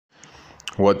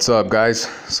What's up, guys?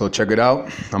 So check it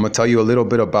out. I'm gonna tell you a little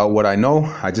bit about what I know.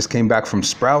 I just came back from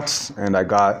Sprouts and I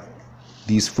got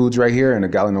these foods right here and a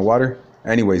gallon of water.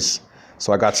 Anyways,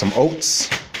 so I got some oats.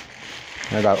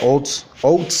 I got oats,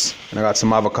 and I got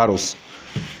some avocados.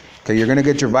 Okay, you're gonna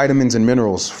get your vitamins and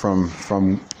minerals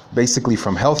from basically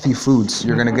from healthy foods.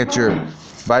 You're gonna get your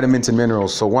vitamins and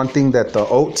minerals. So one thing that the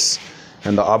oats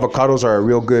and the avocados are a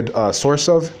real good source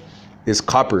of is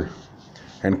copper.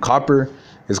 And copper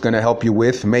is going to help you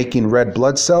with making red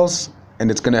blood cells,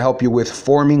 and it's going to help you with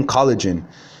forming collagen.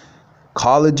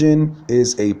 Collagen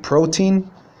is a protein,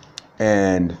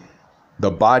 and the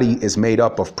body is made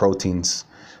up of proteins.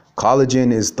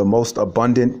 Collagen is the most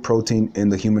abundant protein in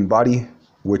the human body,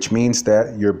 which means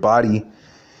that your body,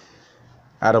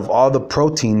 out of all the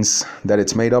proteins that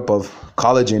it's made up of,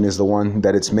 collagen is the one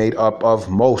that it's made up of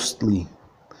mostly.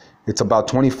 It's about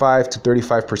 25 to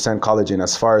 35% collagen,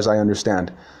 as far as I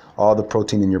understand, all the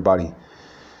protein in your body.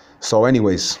 So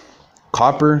anyways,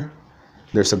 copper,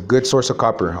 there's a good source of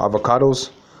copper, avocados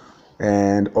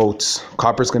and oats.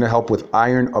 Copper is going to help with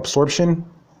iron absorption,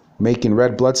 making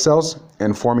red blood cells,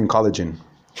 and forming collagen.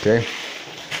 Okay.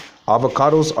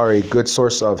 Avocados are a good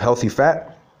source of healthy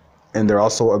fat, and they're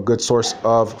also a good source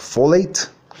of folate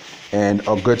and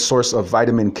a good source of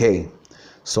vitamin K.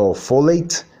 So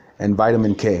folate and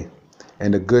vitamin K,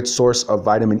 and a good source of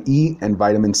vitamin E and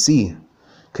vitamin C.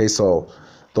 Okay, so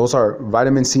those are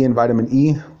vitamin C and vitamin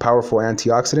E, powerful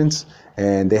antioxidants,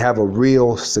 and they have a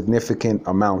real significant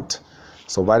amount.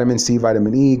 So vitamin C,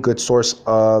 vitamin E, good source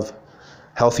of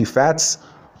healthy fats.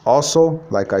 Also,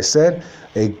 like I said,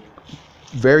 a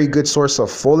very good source of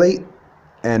folate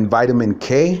and vitamin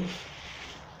K.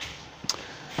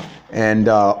 And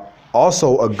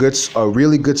also a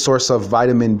really good source of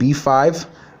vitamin B5,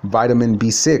 vitamin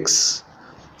B6.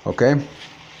 Okay,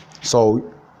 so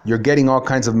you're getting all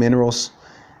kinds of minerals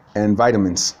and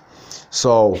vitamins.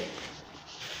 So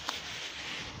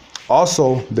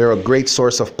also they're a great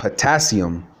source of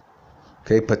potassium.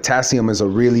 Okay, potassium is a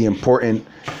really important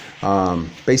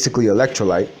basically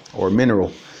electrolyte or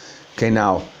mineral. Okay,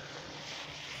 now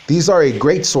these are a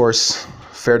great source,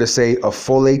 fair to say, of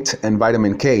folate and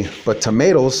vitamin K, but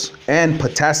tomatoes and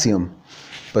potassium.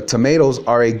 But tomatoes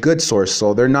are a good source,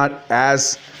 so they're not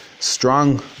as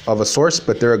strong of a source,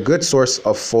 but they're a good source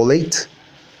of folate,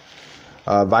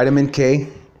 vitamin K,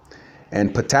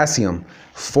 and potassium.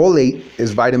 Folate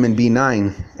is vitamin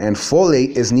B9, and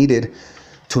folate is needed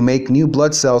to make new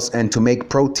blood cells and to make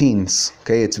proteins.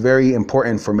 Okay, it's very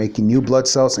important for making new blood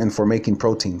cells and for making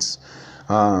proteins.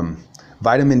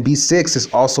 Vitamin B6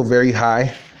 is also very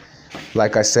high,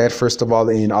 like I said, first of all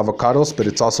in avocados, but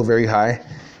it's also very high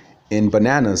in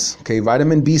bananas. Okay,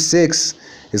 vitamin B6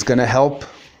 is going to help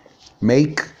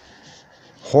make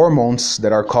hormones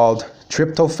that are called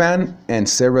tryptophan and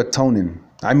serotonin.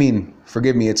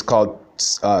 It's called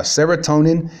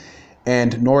serotonin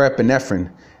and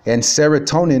norepinephrine. And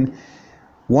serotonin,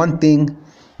 one thing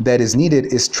that is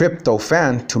needed is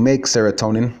tryptophan to make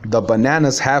serotonin. The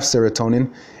bananas have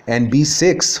serotonin, and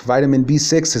B6, vitamin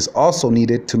B6 is also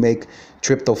needed to make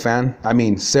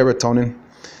serotonin.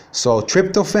 So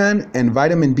tryptophan and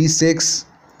vitamin B6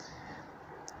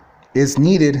 is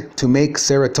needed to make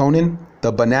serotonin.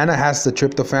 The banana has the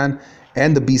tryptophan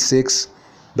and the B6.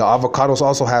 The avocados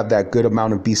also have that good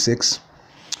amount of B6.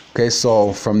 Okay,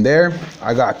 so from there,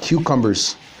 I got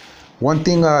cucumbers. One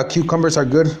thing cucumbers are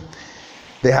good,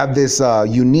 they have this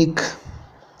unique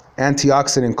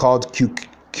antioxidant called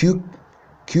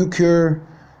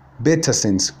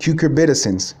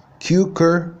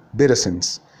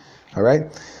cucurbitacins. All right,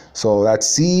 so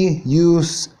that's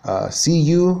cucurbitacins,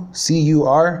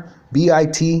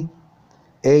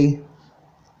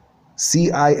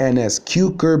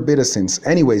 cucurbitacins.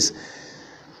 Anyways,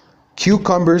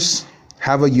 cucumbers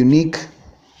have a unique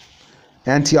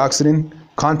antioxidant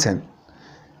content,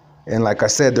 and like I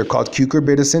said, they're called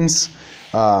cucurbitacins.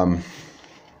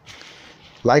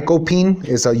 Lycopene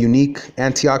is a unique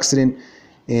antioxidant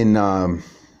in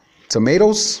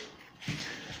tomatoes.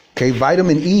 Okay,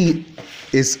 vitamin E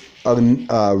is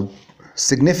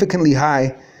significantly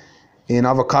high in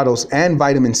avocados, and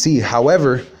vitamin C.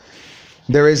 However,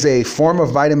 there is a form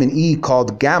of vitamin E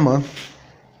called gamma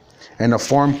and a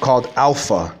form called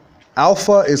alpha.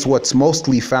 Alpha is what's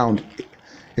mostly found.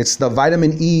 It's the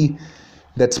vitamin E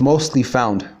that's mostly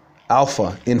found,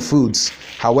 alpha, in foods.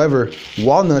 However,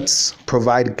 walnuts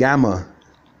provide gamma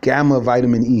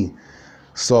vitamin E.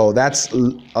 So that's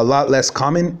a lot less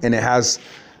common, and it has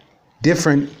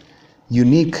different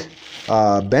unique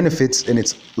benefits, and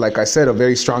it's, like I said, a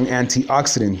very strong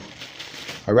antioxidant.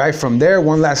 All right, from there,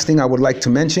 one last thing I would like to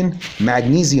mention,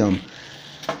 magnesium.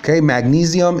 Okay,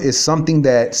 magnesium is something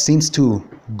that seems to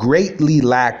greatly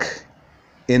lack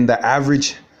in the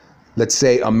average, let's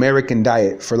say, American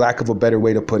diet, for lack of a better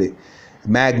way to put it.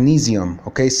 Magnesium,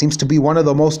 okay, seems to be one of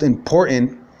the most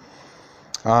important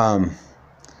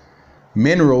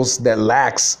minerals that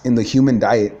lacks in the human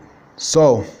diet.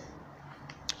 So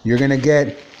you're gonna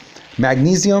get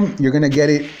magnesium. You're gonna get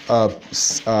it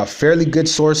a fairly good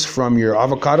source from your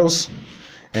avocados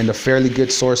and a fairly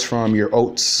good source from your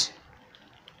oats.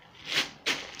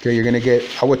 Okay, you're gonna get,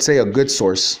 I would say, a good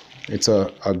source. It's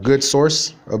a good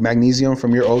source of magnesium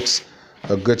from your oats,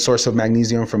 a good source of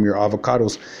magnesium from your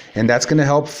avocados. And that's gonna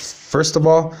help, first of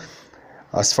all,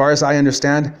 as far as I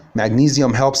understand,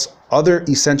 magnesium helps other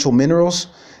essential minerals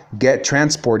get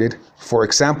transported, for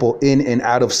example, in and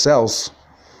out of cells.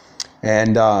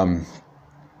 And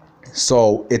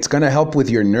so it's gonna help with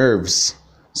your nerves.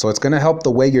 So it's gonna help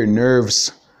the way your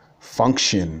nerves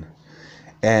function.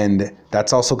 And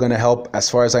that's also gonna help, as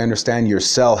far as I understand, your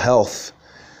cell health.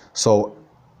 So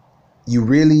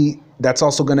that's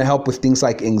also gonna help with things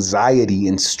like anxiety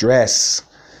and stress.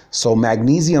 So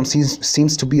magnesium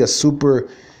seems to be a super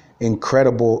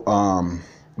incredible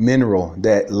mineral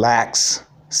that lacks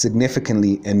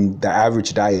significantly in the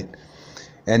average diet.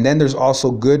 And then there's also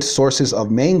good sources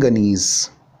of manganese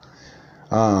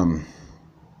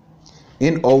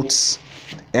in oats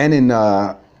and in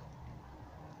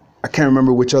I can't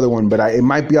remember which other one, but it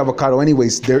might be avocado.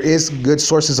 Anyways, there is good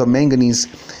sources of manganese,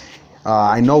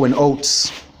 I know, in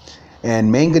oats.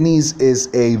 And manganese is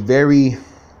a very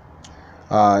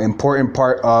important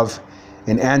part of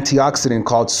an antioxidant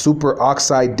called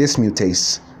superoxide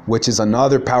dismutase, which is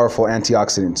another powerful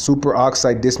antioxidant,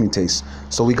 superoxide dismutase.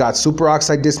 So we got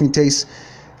superoxide dismutase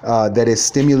that is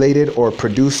stimulated or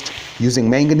produced using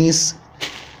manganese.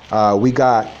 We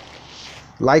got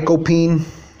lycopene,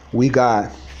 we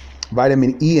got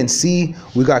vitamin E and C,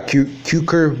 we got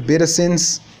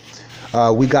cucurbitacins,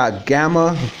 we got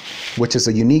gamma, which is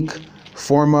a unique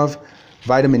form of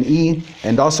vitamin E,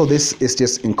 and also this is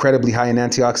just incredibly high in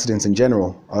antioxidants in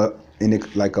general,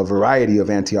 like a variety of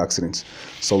antioxidants.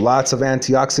 So lots of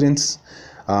antioxidants.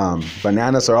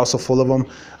 Bananas are also full of them.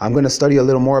 I'm going to study a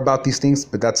little more about these things,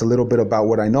 but that's a little bit about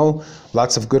what I know.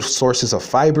 Lots of good sources of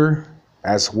fiber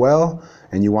as well,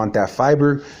 and you want that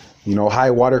fiber. You know,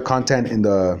 high water content in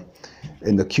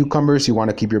the cucumbers. You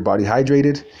want to keep your body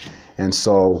hydrated, and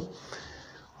so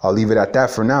I'll leave it at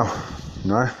that for now.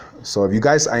 All right. So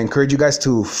I encourage you guys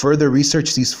to further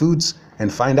research these foods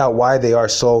and find out why they are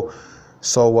so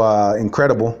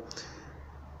incredible.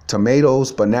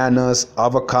 Tomatoes, bananas,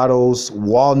 avocados,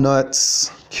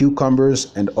 walnuts,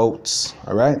 cucumbers, and oats.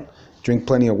 All right. Drink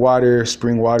plenty of water,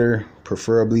 spring water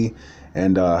preferably,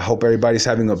 and hope everybody's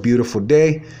having a beautiful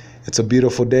day. It's a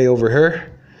beautiful day over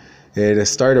here. It has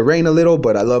started to rain a little,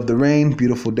 but I love the rain.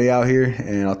 Beautiful day out here,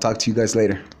 and I'll talk to you guys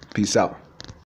later. Peace out.